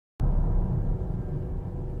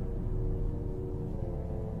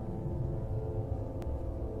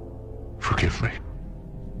Forgive me.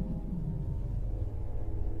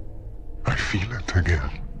 I feel it again.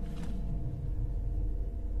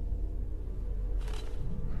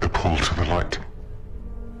 The pull to the light.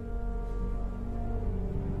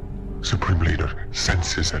 Supreme Leader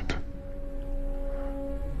senses it.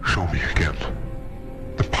 Show me again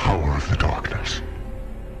the power of the darkness,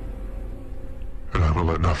 and I will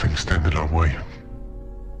let nothing stand in our way.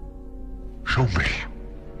 Show me.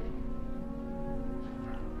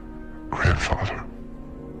 Grandfather.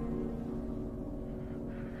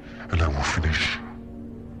 And I will finish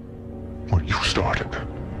what you started.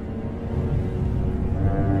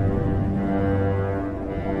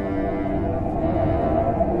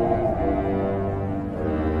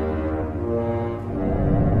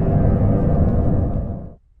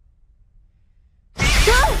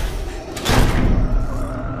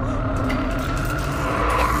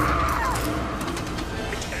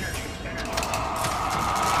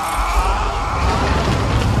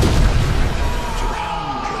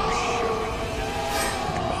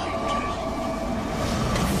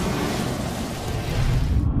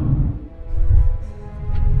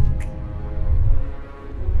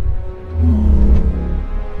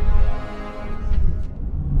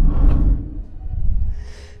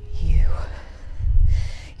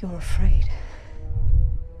 You're afraid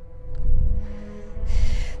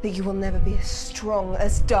that you will never be as strong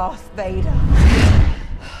as Darth Vader.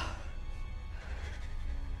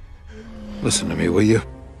 Listen to me, will you?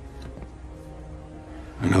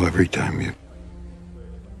 I know every time you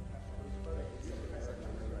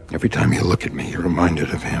look at me, you're reminded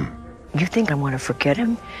of him. You think I want to forget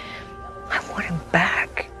him? I want him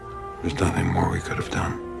back. There's nothing more we could have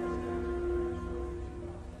done.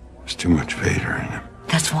 There's too much Vader in him.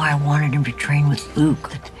 That's why I wanted him to train with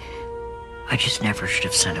Luke. I just never should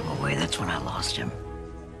have sent him away. That's when I lost him.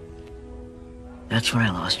 That's when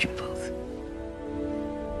I lost you both.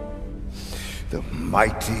 The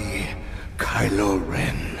mighty Kylo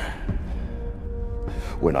Ren.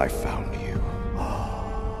 When I found you,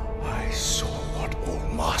 I saw what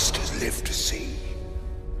all masters live to see.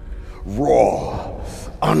 Raw,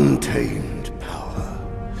 untamed power.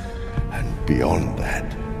 And beyond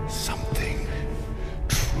that, something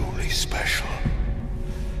truly special.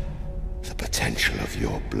 The potential of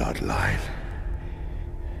your bloodline.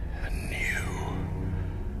 A new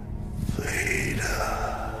Vader.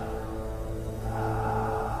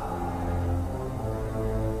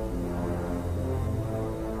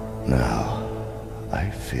 Now, I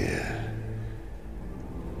fear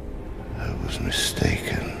I was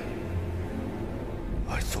mistaken.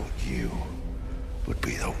 I thought you would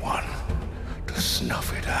be the one to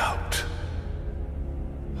snuff it out.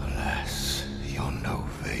 Alas, you're no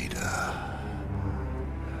Vader.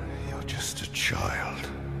 You're just a child.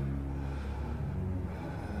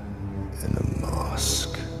 In a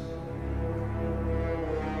mask.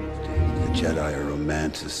 The Jedi are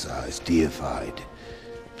romanticized, deified.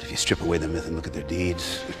 But if you strip away the myth and look at their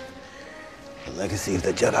deeds, the legacy of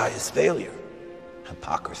the Jedi is failure.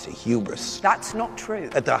 Hypocrisy, hubris. That's not true.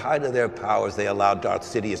 At the height of their powers, they allowed Darth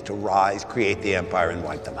Sidious to rise, create the Empire, and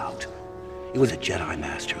wipe them out. It was a Jedi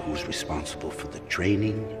Master who was responsible for the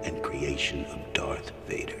training and creation of Darth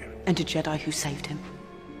Vader. And a Jedi who saved him.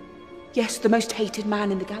 Yes, the most hated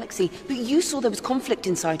man in the galaxy, but you saw there was conflict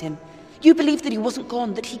inside him. You believed that he wasn't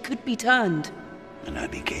gone, that he could be turned. And I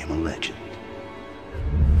became a legend.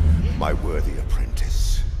 My worthy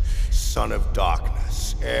apprentice, son of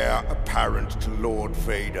darkness, heir apparent to Lord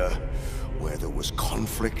Vader. Where there was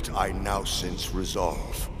conflict, I now sense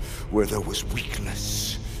resolve. Where there was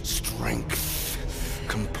weakness, strength.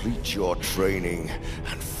 Complete your training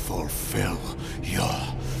and fulfill your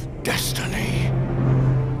destiny.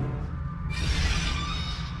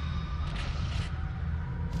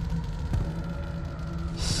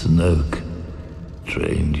 Snoke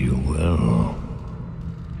trained you well.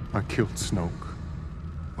 I killed Snoke.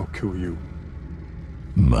 I'll kill you.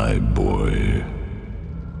 My boy.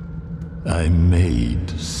 I made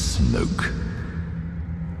Snoke.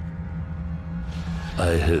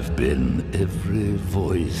 I have been every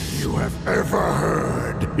voice You have ever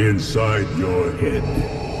heard. inside your head.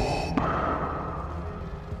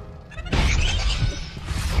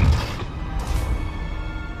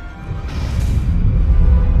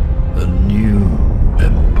 A new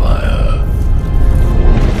empire.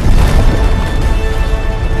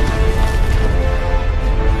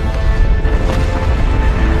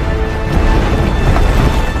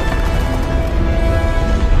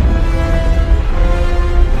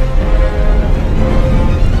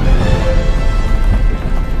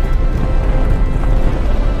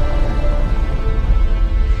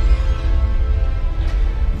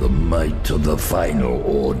 final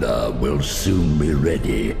order will soon be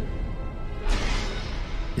ready.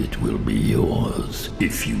 It will be yours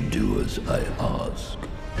if you do as I ask.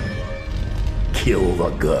 Kill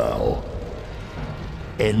the girl.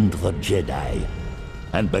 End the Jedi.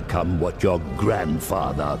 And become what your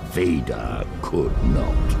grandfather Vader could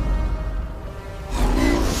not.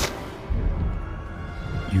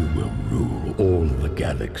 You will rule all the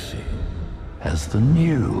galaxy as the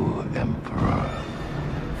new Emperor.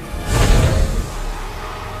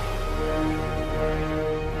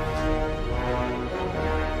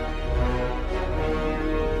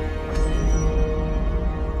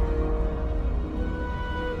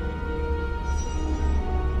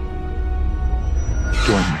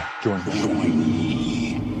 Join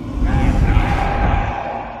me.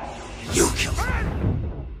 You killed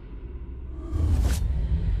him.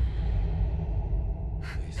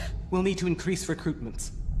 We'll need to increase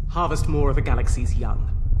recruitments. Harvest more of the galaxy's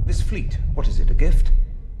young. This fleet, what is it, a gift?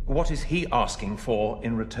 What is he asking for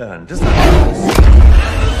in return? Does that...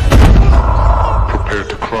 Prepare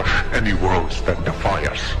to crush any worlds that defy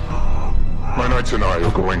us. My knights and I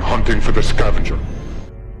are going hunting for the scavenger.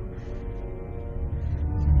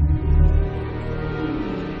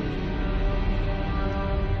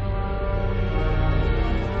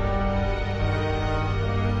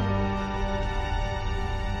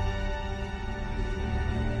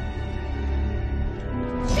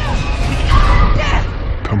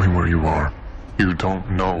 Tell me where you are. You don't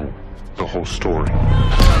know the whole story.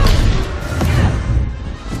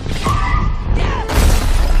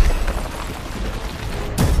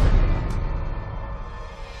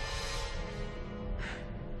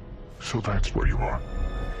 So that's where you are.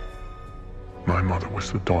 My mother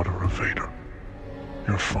was the daughter of Vader.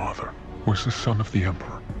 Your father was the son of the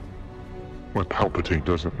Emperor. What Palpatine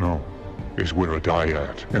doesn't know is we're a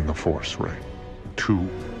dyad in the Force ray. Two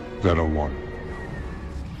that are one.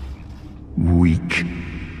 Weak.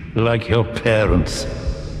 Like your parents.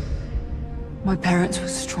 My parents were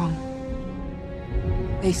strong.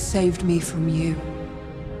 They saved me from you.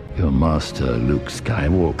 Your master, Luke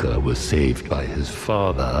Skywalker, was saved by his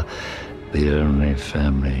father. The only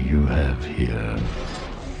family you have here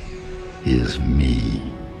is me.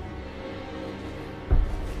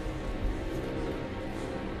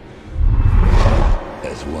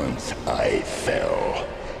 As once I fell,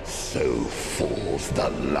 so falls the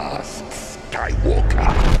last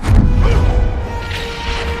Skywalker.